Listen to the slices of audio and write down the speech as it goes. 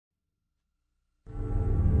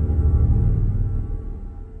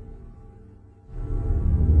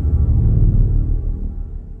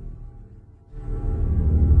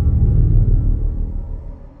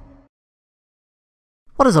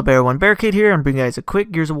What is up everyone, Barricade here. I'm bringing you guys a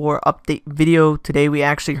quick Gears of War update video. Today we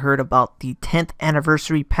actually heard about the 10th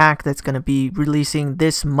anniversary pack that's going to be releasing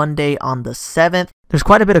this Monday on the 7th. There's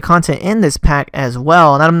quite a bit of content in this pack as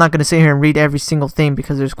well, and I'm not going to sit here and read every single thing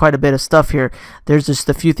because there's quite a bit of stuff here. There's just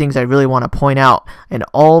a few things I really want to point out, and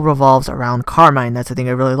all revolves around Carmine. That's the thing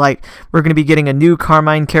I really like. We're going to be getting a new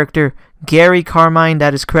Carmine character, Gary Carmine.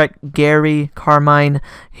 That is correct, Gary Carmine.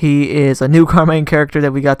 He is a new Carmine character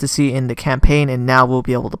that we got to see in the campaign, and now we'll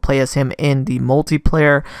be able to play as him in the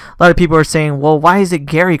multiplayer. A lot of people are saying, well, why is it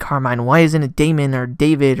Gary Carmine? Why isn't it Damon or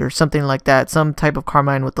David or something like that? Some type of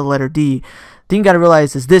Carmine with the letter D. The thing you got to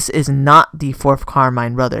realize is this is not the fourth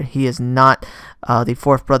Carmine brother. He is not the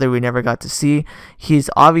fourth brother we never got to see. He's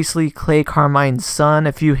obviously Clay Carmine's son.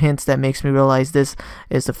 A few hints that makes me realize this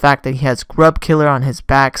is the fact that he has Grub Killer on his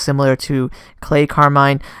back, similar to Clay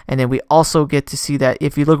Carmine. And then we also get to see that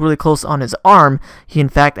if you look really close on his arm, he in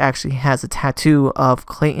fact actually has a tattoo of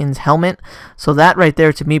Clayton's helmet. So that right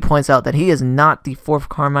there to me points out that he is not the fourth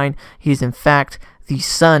Carmine. He's in fact the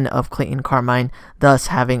son of Clayton Carmine, thus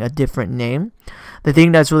having a different name. The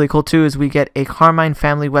thing that's really cool too is we get a Carmine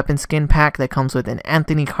family weapon skin pack that comes with an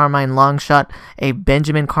Anthony Carmine Longshot, a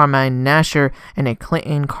Benjamin Carmine Nasher, and a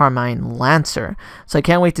Clayton Carmine Lancer. So I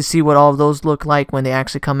can't wait to see what all of those look like when they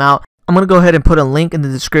actually come out. I'm going to go ahead and put a link in the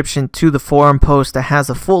description to the forum post that has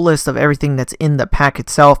a full list of everything that's in the pack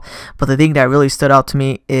itself. But the thing that really stood out to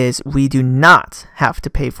me is we do not have to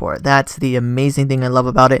pay for it. That's the amazing thing I love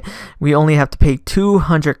about it. We only have to pay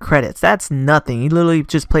 200 credits. That's nothing. You literally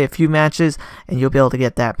just play a few matches and you'll be able to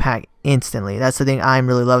get that pack instantly. That's the thing I'm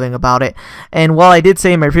really loving about it. And while I did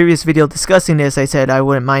say in my previous video discussing this, I said I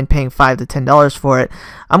wouldn't mind paying $5 to $10 for it,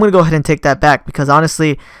 I'm going to go ahead and take that back because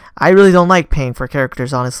honestly, I really don't like paying for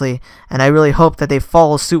characters, honestly, and I really hope that they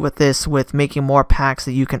follow suit with this, with making more packs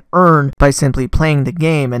that you can earn by simply playing the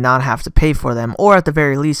game and not have to pay for them, or at the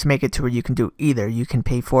very least make it to where you can do either. You can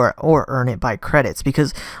pay for it or earn it by credits,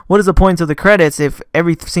 because what is the point of the credits if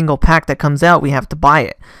every single pack that comes out we have to buy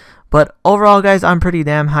it? But overall, guys, I'm pretty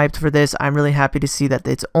damn hyped for this. I'm really happy to see that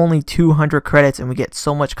it's only 200 credits and we get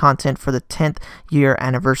so much content for the 10th year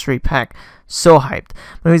anniversary pack. So hyped.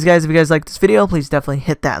 But anyways, guys, if you guys like this video, please definitely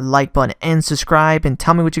hit that like button and subscribe. And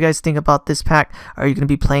tell me what you guys think about this pack. Are you going to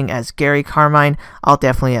be playing as Gary Carmine? I'll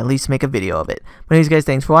definitely at least make a video of it. But anyways, guys,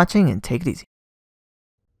 thanks for watching and take it easy.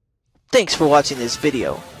 Thanks for watching this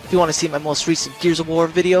video. If you want to see my most recent Gears of War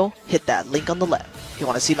video, hit that link on the left. If you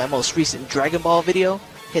want to see my most recent Dragon Ball video,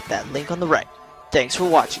 hit that link on the right. Thanks for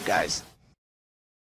watching, guys.